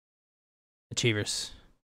Achievers.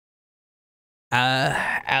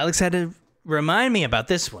 Alex had to remind me about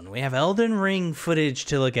this one. We have Elden Ring footage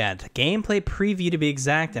to look at. Gameplay preview to be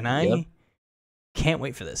exact, and I can't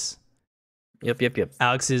wait for this. Yep.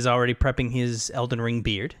 Alex is already prepping his Elden Ring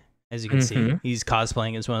beard, as you can see. He's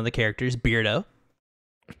cosplaying as one of the characters, Beardo.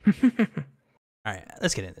 All right,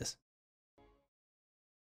 let's get into this.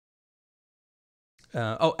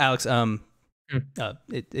 Alex,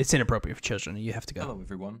 it's inappropriate for children. You have to go. Hello,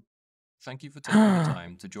 everyone. Thank you for taking the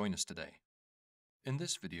time to join us today. In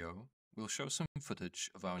this video, we'll show some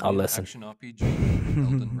footage of our new action RPG,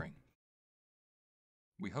 Elden Ring.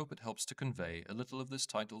 We hope it helps to convey a little of this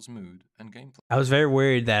title's mood and gameplay. I was very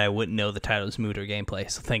worried that I wouldn't know the title's mood or gameplay,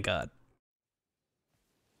 so thank God.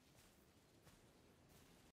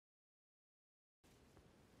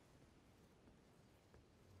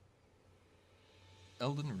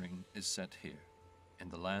 Elden Ring is set here, in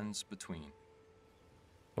the lands between.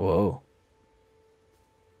 Whoa.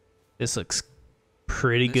 This looks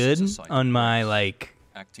pretty good on my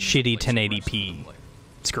shitty 1080p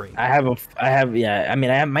screen. I have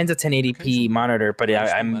mine's a 1080p monitor, but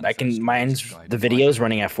mine's the video's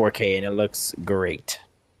running at 4K and it looks great.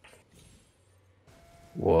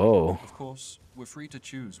 Whoa. Of course, we're free to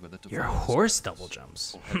choose whether to Your horse double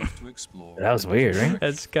jumps. to explore. That was weird, right?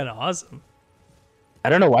 That's kind of awesome. I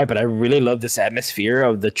don't know why, but I really love this atmosphere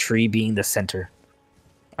of the tree being the center.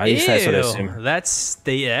 At least that's what I assume.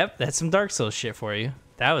 That's some Dark Souls shit for you.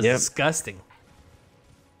 That was disgusting.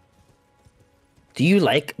 Do you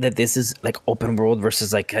like that this is like open world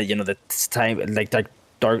versus like the time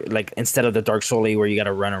dark instead of the Dark Souls where you got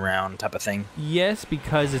to run around type of thing? Yes,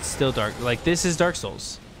 because it's still dark. Like this is Dark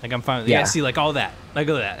Souls. Like I'm fine with it. Yeah, see like all that. Like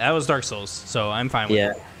look at that. That was Dark Souls. So I'm fine with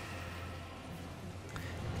it.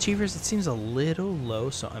 Achievers, it seems a little low,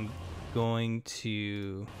 so I'm going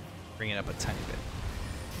to bring it up a tiny bit.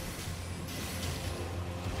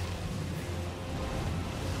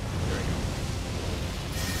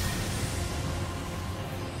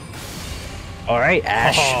 All right,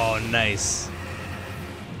 Ash. Oh, nice.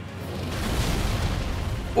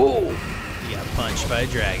 Oh, he got punched by a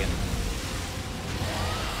dragon.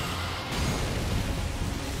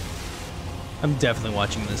 I'm definitely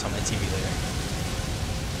watching this on my TV later.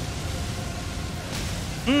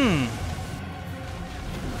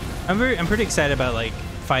 I'm pretty excited about like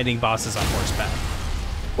fighting bosses on horseback.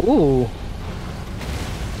 Ooh.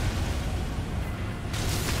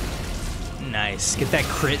 Nice. Get that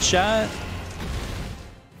crit shot.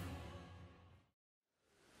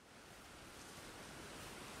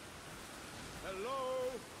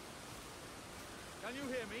 Hello? Can you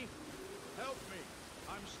hear me? Help me.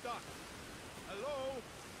 I'm stuck. Hello?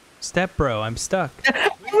 Step bro, I'm stuck. I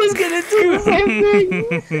was gonna do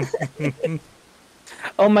the same thing.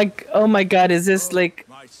 Oh my God! Is this like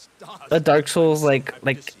a Dark Souls like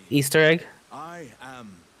Easter egg? I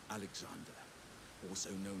am Alexander, also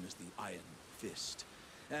known as the Iron Fist,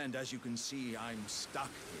 and as you can see, I'm stuck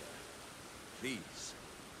here. Please,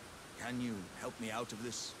 can you help me out of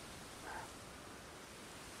this?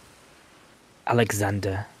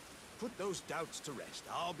 Alexander. Put those doubts to rest.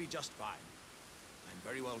 I'll be just fine. I'm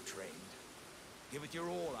very well trained. Give it your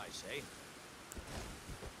all, I say.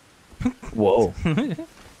 Whoa.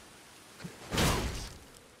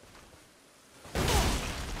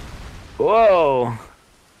 Whoa.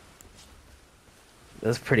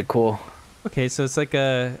 That's pretty cool. Okay, so it's like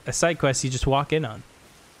a side quest you just walk in on.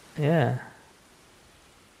 Yeah.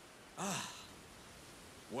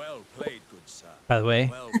 Well played, good sir. By the way,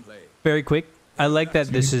 Well played. very quick, I like that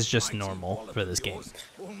this is just normal for this game.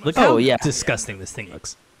 Look how disgusting this thing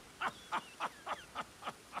looks.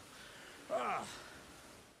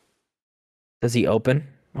 Does he open?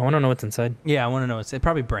 I want to know what's inside. Yeah, I want to know. It's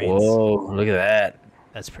probably brains. Whoa, look at that.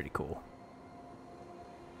 That's pretty cool.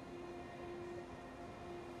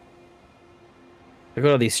 Look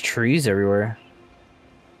at all these trees everywhere.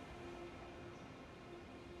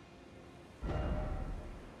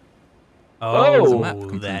 Oh, The map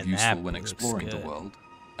can that prove useful map when looks exploring the good. world,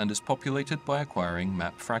 and is populated by acquiring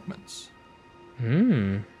map fragments.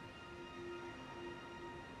 Hmm.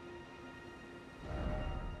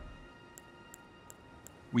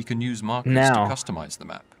 We can use markers Now. to customize the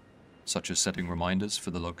map, such as setting reminders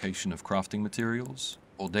for the location of crafting materials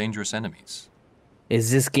or dangerous enemies.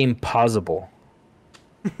 Is this game pausable?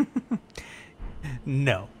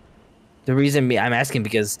 No. The reason I'm asking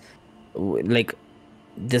because, like,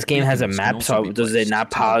 this game has a Buildings can map, also so be does it placed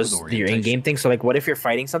not to help with pause your orientation. in-game thing? So, like, what if you're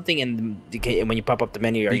fighting something and when you pop up the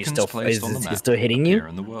menu, are you Beacons still placed on the map it's still hitting appear you?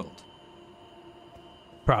 in the world.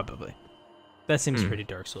 Probably. That seems pretty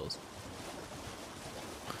Dark Souls.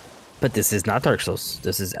 But this is not Dark Souls.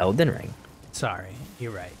 This is Elden Ring. Sorry,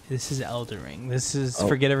 you're right. This is Elden Ring. This is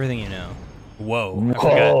forget everything you know. Whoa.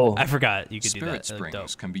 Whoa. I forgot you could do that. Spirit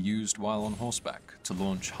springs can be used while on horseback to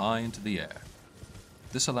launch high into the air.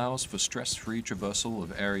 This allows for stress-free traversal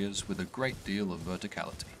of areas with a great deal of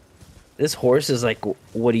verticality. This horse is like,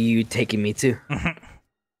 what are you taking me to?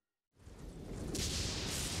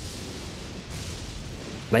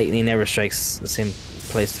 Lightning never strikes the same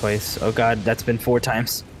place twice. Oh god, that's been 4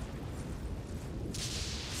 times.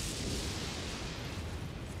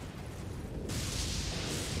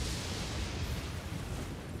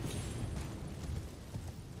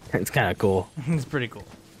 It's kind of cool. It's pretty cool.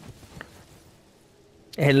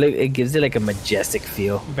 And look, it gives it like a majestic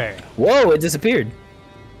feel. Very. Whoa, it disappeared.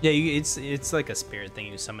 Yeah, it's like a spirit thing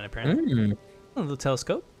you summon apparently. A little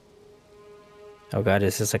telescope. Oh god,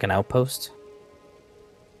 is this like an outpost?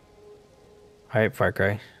 Alright, Far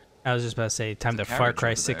Cry. I was just about to say, time to Far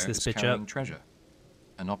Cry 6 this bitch up. Treasure.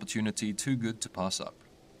 An opportunity too good to pass up.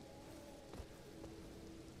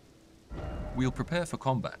 We'll prepare for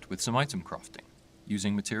combat with some item crafting,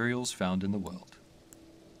 using materials found in the world.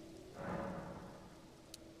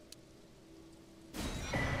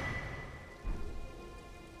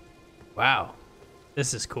 Wow,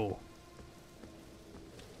 this is cool.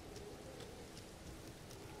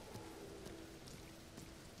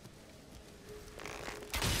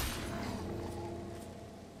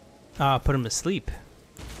 Ah, put him to sleep.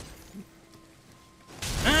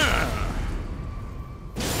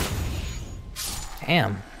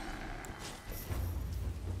 Damn.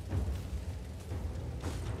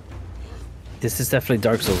 This is definitely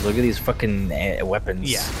Dark Souls. Look at these fucking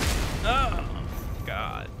weapons. Yeah. Oh,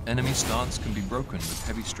 God. Enemy stance can be broken with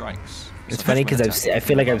heavy strikes. It's funny because I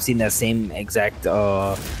feel like I've seen that same exact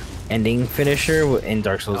ending finisher in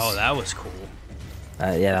Dark Souls. Oh, that was cool.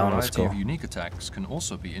 Yeah, that one was cool. A variety of unique attacks can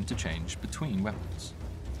also be interchanged between weapons.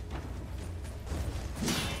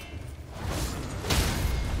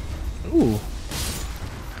 Ooh.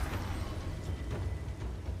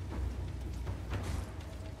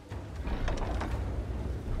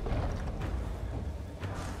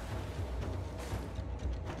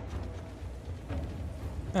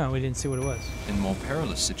 Oh, we didn't see what it was. In more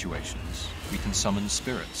perilous situations, we can summon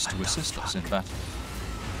spirits to assist us in battle.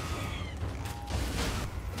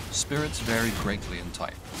 Spirits vary greatly in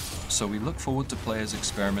type, so we look forward to players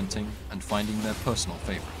experimenting and finding their personal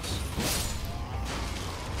favorites.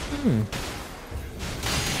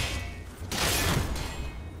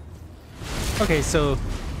 Okay, so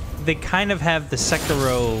they kind of have the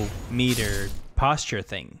Sekiro meter posture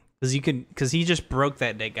thing, because he just broke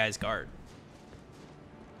that dead guy's guard.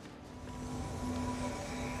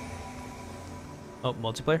 Oh,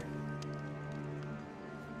 multiplayer?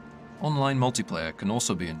 Online multiplayer can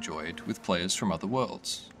also be enjoyed with players from other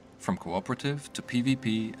worlds, from cooperative to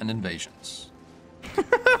PvP and invasions.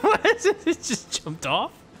 What? It just jumped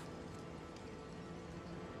off?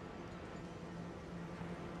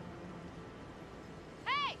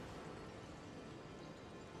 Hey!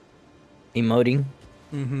 Emoting.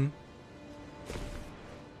 Mm-hmm.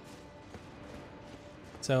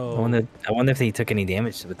 So I wonder if he took any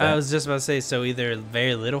damage with that. I was just about to say, so either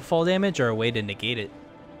very little fall damage or a way to negate it.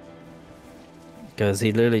 Because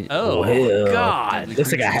he literally. Oh, hell. God!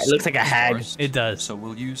 Looks like a hag. It does. So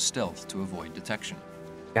we'll use stealth to avoid detection.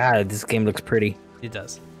 God, this game looks pretty. It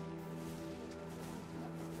does.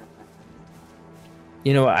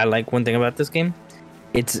 You know what I like one thing about this game?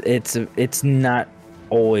 It's not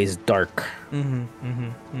always dark.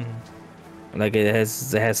 Like it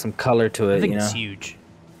has some color to it. I think you know? it's huge.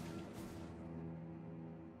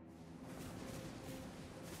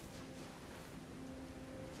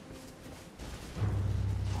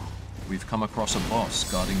 We've come across a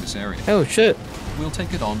boss guarding this area. Oh shit! We'll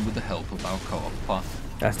take it on with the help of our co-op partner.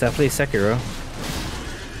 That's definitely Sekiro.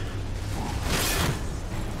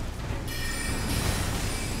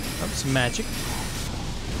 Oh, some magic.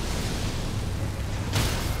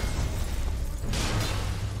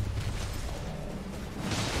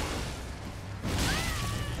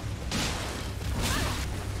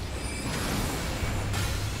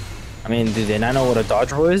 I mean, do they not know what a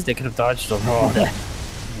dodge roll is? They could have dodged over all that.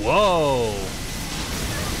 Whoa!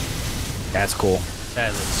 That's cool.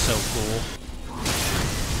 That looks so cool.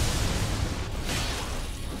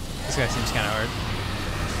 This guy seems kind of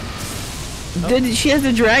hard. She has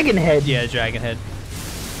the dragon head. Yeah, dragon head.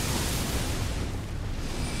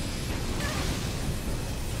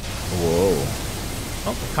 Whoa.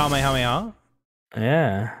 Oh, Kamehameha.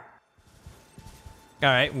 Yeah. All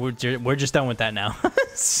right, we're just done with that now.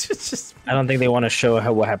 It's just I don't think they want to show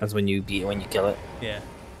what happens when you kill it, yeah.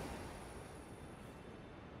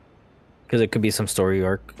 because it could be some story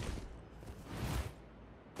arc.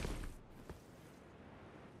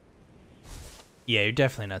 Yeah, you're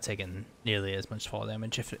definitely not taking nearly as much fall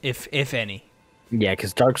damage, if any. Yeah,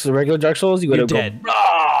 because regular Dark Souls, you gotta go. Dead.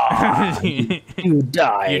 You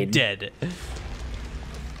died. You're dead.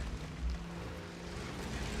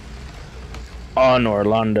 On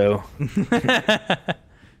Orlando.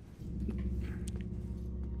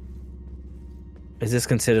 Is this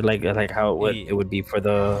considered like how it would be for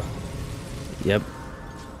the? Yep.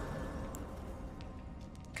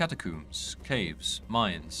 Catacombs, caves,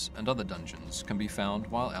 mines, and other dungeons can be found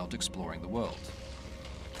while out exploring the world.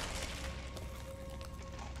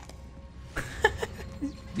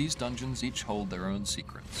 These dungeons each hold their own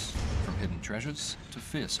secrets, from hidden treasures to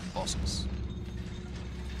fearsome bosses.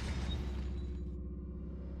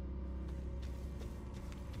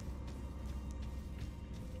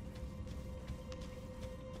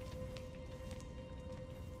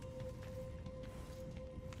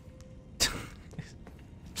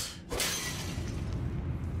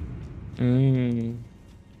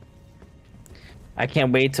 I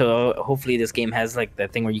can't wait till hopefully this game has like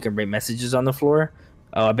that thing where you can write messages on the floor.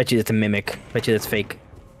 Oh, I bet you that's a mimic. Bet you that's fake.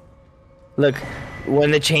 Look,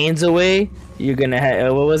 when the chain's away, you're gonna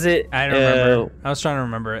have what was it? I don't remember. I was trying to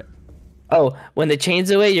remember it. Oh, when the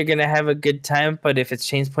chain's away, you're gonna have a good time. But if it's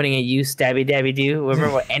chains pointing at you, stabby dabby do.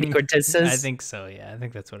 Remember what Andy Cortez says? I think so. Yeah, I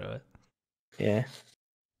think that's what it was. Yeah.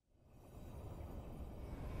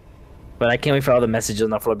 But I can't wait for all the messages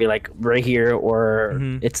on the floor to be like right here or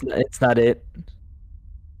it's not it.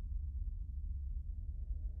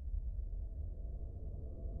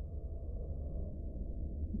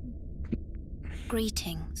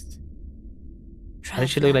 Greetings. How does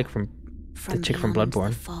she look like from the chick from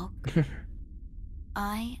Bloodborne?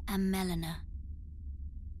 I am Melina.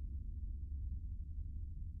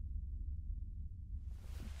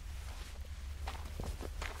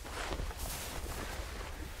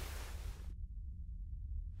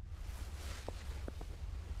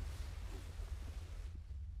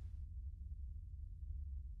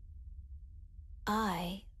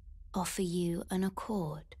 I offer you an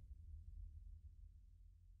accord.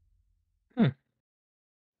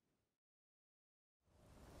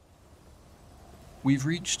 We've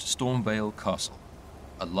reached Stormvale Castle,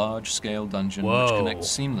 a large-scale dungeon Whoa, which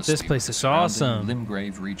connects seamlessly this place with the is surrounding awesome.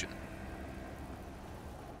 Limgrave region.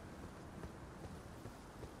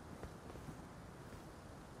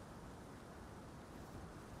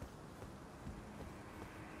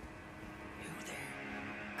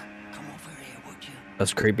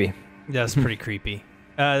 That's creepy. That's pretty creepy.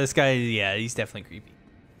 This guy, yeah, he's definitely creepy.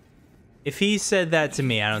 If he said that to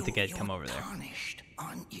me, I don't think I'd come over there. Tarnished,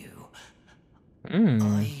 aren't you?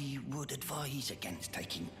 I would advise against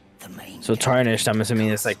taking the main. So tarnished, I'm assuming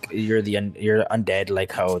it's like you're undead,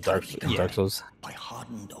 like how Dark Souls. By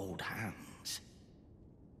hardened old hands.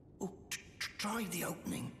 Oh, try the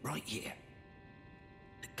opening right here.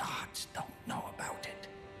 The guards don't know about it.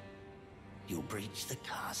 You'll breach the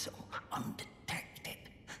castle undetected.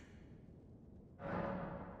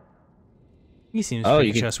 He seems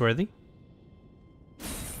pretty trustworthy.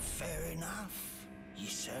 Fair enough. You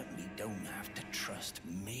certainly don't have to trust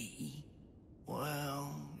me.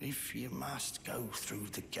 Well, if you must go through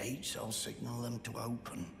the gates, I'll signal them to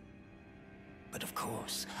open. But of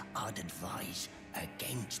course, I'd advise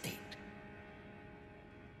against it.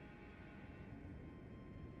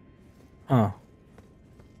 Huh.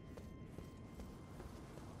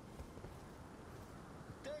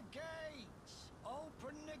 The gates!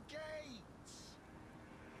 Open the gates!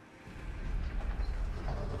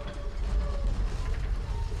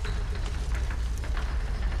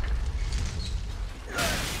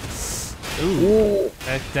 Ooh.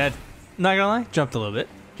 That, not gonna lie, jumped a little bit.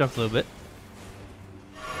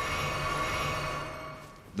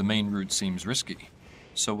 The main route seems risky,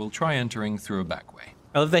 so we'll try entering through a back way.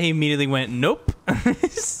 I love that he immediately went, nope.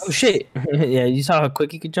 Oh shit. Yeah, you saw how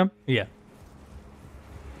quick he could jump? Yeah.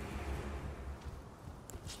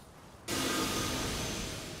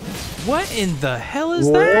 What in the hell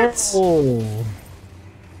is that?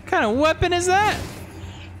 What kind of weapon is that?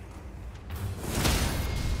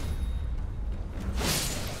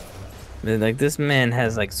 Like this man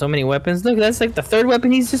has like so many weapons. Look, that's like the third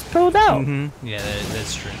weapon he's just pulled out. Yeah,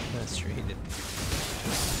 that's true. That's true. He did.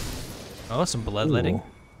 Oh, some bloodletting.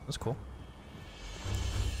 That's cool.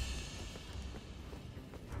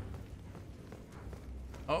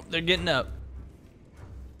 Oh, they're getting up.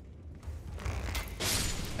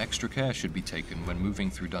 Extra care should be taken when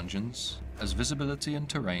moving through dungeons, as visibility and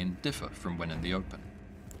terrain differ from when in the open.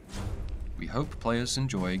 We hope players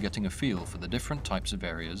enjoy getting a feel for the different types of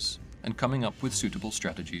areas and coming up with suitable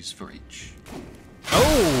strategies for each.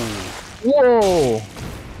 Oh! Whoa!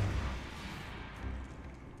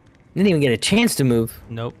 Didn't even get a chance to move.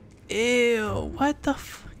 Nope. Ew, what the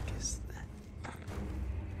fuck is that?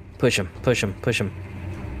 Push him, push him, push him.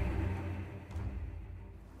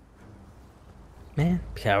 Man,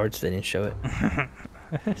 cowards, they didn't show it.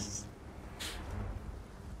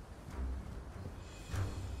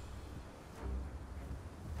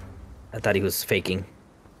 I thought he was faking.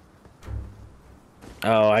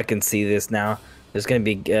 Oh, I can see this now. There's gonna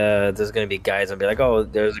be guys and be like, oh,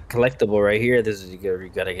 there's a collectible right here. This is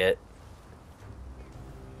you gotta get.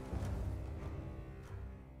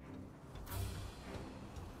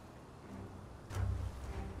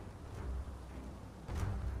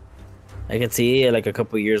 I can see like a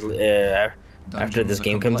couple years after this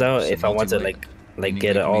game comes out, if I want to like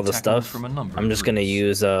get all the stuff, I'm just gonna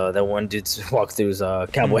use that one dude's walkthrough's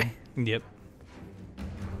cowboy. Yep.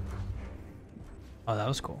 Oh, that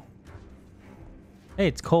was cool. Hey,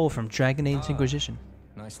 it's Cole from Dragon Age Inquisition.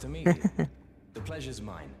 Nice to meet you. The pleasure's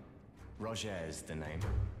mine. Roger is the name.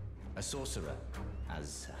 A sorcerer,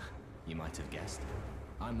 as you might have guessed.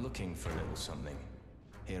 I'm looking for a little something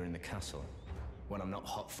here in the castle. When I'm not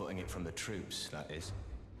hot-footing it from the troops, that is.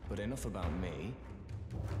 But enough about me.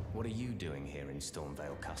 What are you doing here in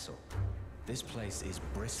Stormvale Castle? This place is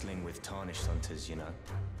bristling with tarnished hunters, you know.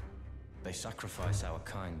 They sacrifice our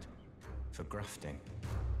kind for grafting.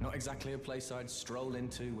 Not exactly a place I'd stroll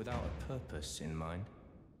into without a purpose in mind.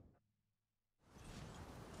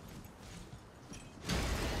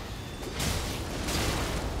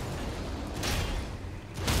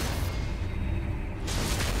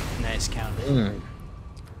 Nice counter.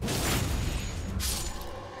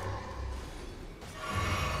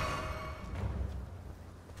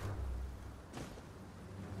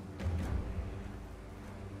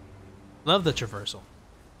 Love the traversal.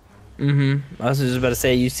 I was just about to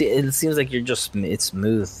say, you see, it seems like you're just, it's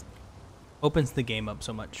smooth. Opens the game up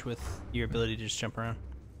so much with your ability to just jump around.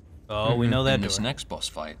 Oh, we know that. In this next boss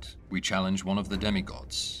fight, we challenge one of the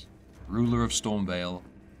demigods, ruler of Stormvale,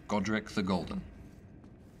 Godric the Golden.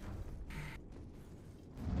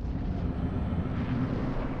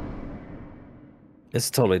 It's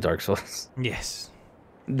totally Dark Souls. Yes.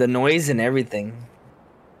 The noise and everything.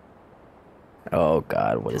 Oh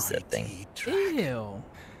God, what is that thing? Ew.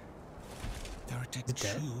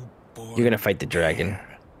 You're gonna fight the dragon.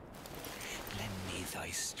 Lend me thy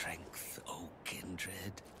strength, O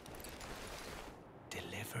kindred.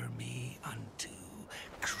 Deliver me unto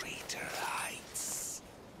greater heights.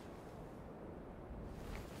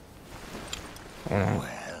 Well.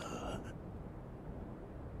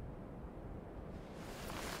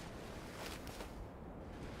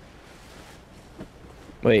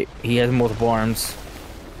 Wait, he has multiple arms.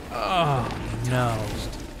 Oh no.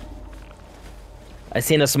 I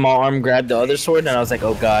seen a small arm grab the other sword, and I was like,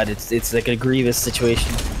 "Oh God, it's like a Grievous situation."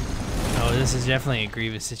 Oh, this is definitely a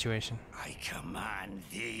Grievous situation. I command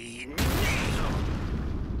thee kneel.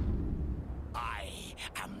 I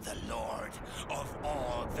am the Lord of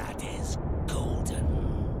all that is golden.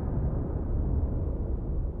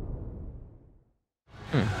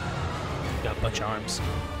 Got a bunch of arms.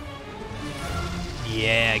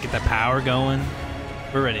 Yeah, get that power going.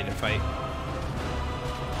 We're ready to fight.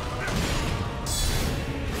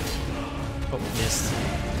 Oh, missed.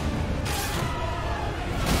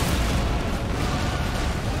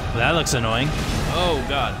 Well, that looks annoying. Oh,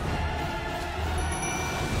 God.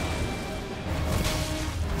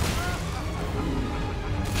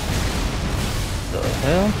 The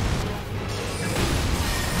hell?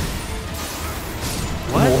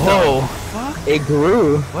 What Whoa. the fuck? It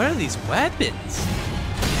grew. What are these weapons?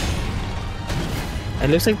 It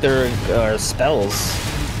looks like they're spells.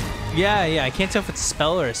 Yeah, I can't tell if it's a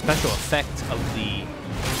spell or a special effect of the,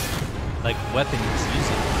 like, weapon he's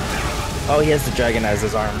using. Oh, he has the dragon as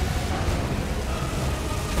his arm.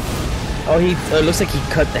 Oh, it looks like he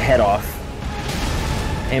cut the head off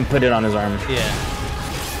and put it on his arm. Yeah.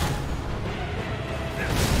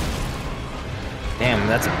 Damn,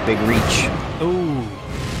 that's a big reach. Ooh,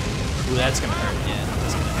 that's gonna hurt. Yeah,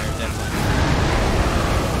 that's gonna hurt definitely.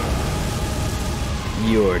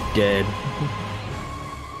 You're dead.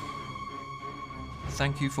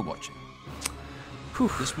 Thank you for watching. Whew.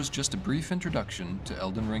 This was just a brief introduction to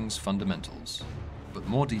Elden Ring's fundamentals, but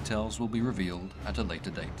more details will be revealed at a later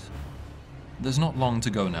date. There's not long to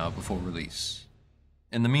go now before release.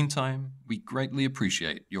 In the meantime, we greatly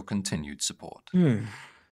appreciate your continued support.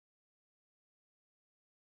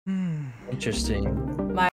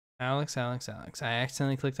 Interesting. Alex. I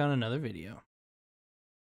accidentally clicked on another video.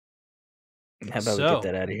 How about we get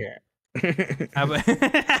that out of here? How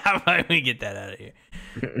about we get that out of here?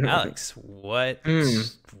 Alex, what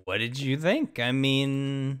did you think? I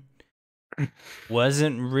mean,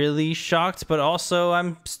 wasn't really shocked, but also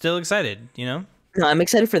I'm still excited, you know? No, I'm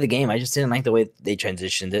excited for the game. I just didn't like the way they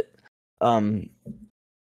transitioned it.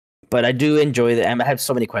 But I do enjoy the. I have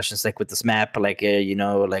so many questions, like with this map, like you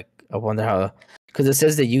know, like I wonder how, because it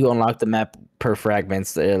says that you unlock the map per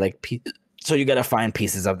fragments, so you gotta find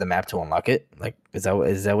pieces of the map to unlock it. Like, is that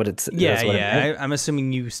what it's? Yeah, what yeah. I'm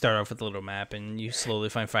assuming you start off with a little map and you slowly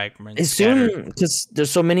find fragments. As soon, because there's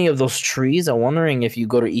so many of those trees, I'm wondering if you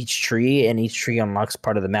go to each tree and each tree unlocks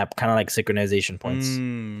part of the map, kind of like synchronization points.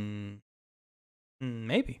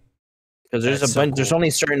 Maybe. Because there's a bunch. Cool. There's only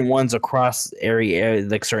certain ones across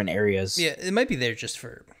like certain areas. Yeah, it might be there just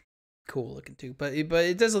for cool looking too, but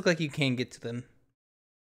it does look like you can get to them.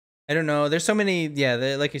 I don't know. There's so many. Yeah,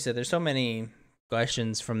 like you said, there's so many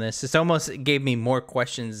questions from this. It almost gave me more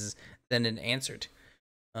questions than it answered.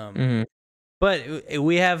 But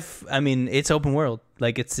we have. I mean, it's open world.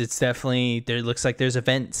 Like it's definitely there. Looks like there's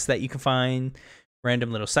events that you can find,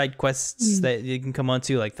 random little side quests that you can come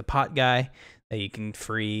onto, like the pot guy that you can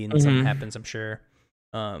free and something happens, I'm sure.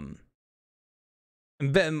 But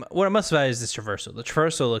what I'm most about is this traversal. The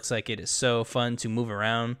traversal looks like it is so fun to move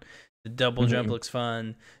around. The double jump looks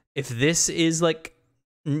fun. If this is like,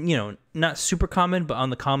 you know, not super common, but on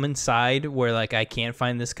the common side where like I can't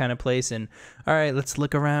find this kind of place and all right, let's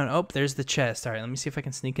look around. Oh, there's the chest. All right, let me see if I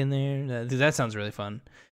can sneak in there. That sounds really fun.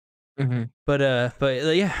 But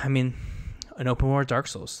yeah, I mean, an open world Dark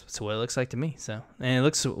Souls. That's what it looks like to me. So, and it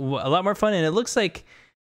looks a lot more fun, and it looks like,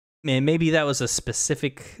 man, maybe that was a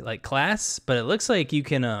specific like class, but it looks like you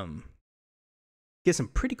can get some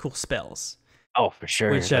pretty cool spells. Oh, for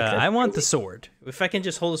sure. Which I want the sword. If I can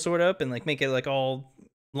just hold the sword up and like make it like all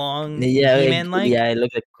long, yeah, He-Man-like, yeah, it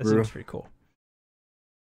looks like that seems pretty cool.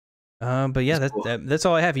 But yeah, that's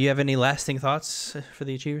all I have. You have any lasting thoughts for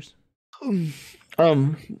the Achievers?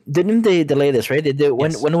 Didn't they delay this, right? They did.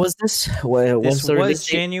 When was this? This was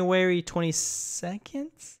January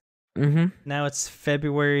 22nd. Now it's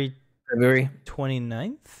February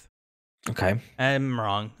 29th. Okay. I'm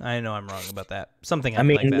wrong. I know I'm wrong about that. Something. I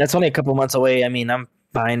mean, like that. That's only a couple months away. I mean, I'm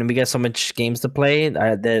fine. We got so much games to play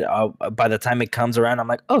that by the time it comes around, I'm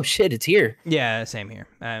like, oh shit, it's here. Yeah, same here.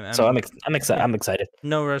 I'm excited. I'm excited.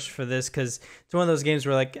 No rush for this because it's one of those games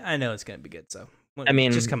where like I know it's gonna be good. So I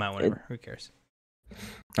mean, just come out whenever. Who cares?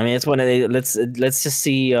 I mean, it's one of the let's just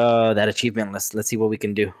see that achievement list. Let's see what we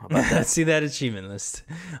can do about that. Let's see that achievement list.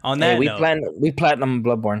 On that note, we platinum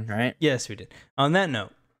Bloodborne, right? Yes, we did. On that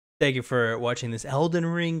note, thank you for watching this Elden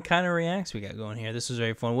Ring kind of reacts we got going here. This was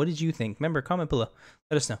very fun. What did you think? Remember, comment below.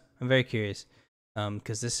 Let us know. I'm very curious.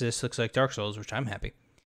 Because this just looks like Dark Souls, which I'm happy.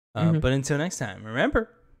 But until next time, remember,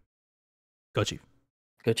 go Chief.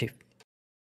 Go Chief.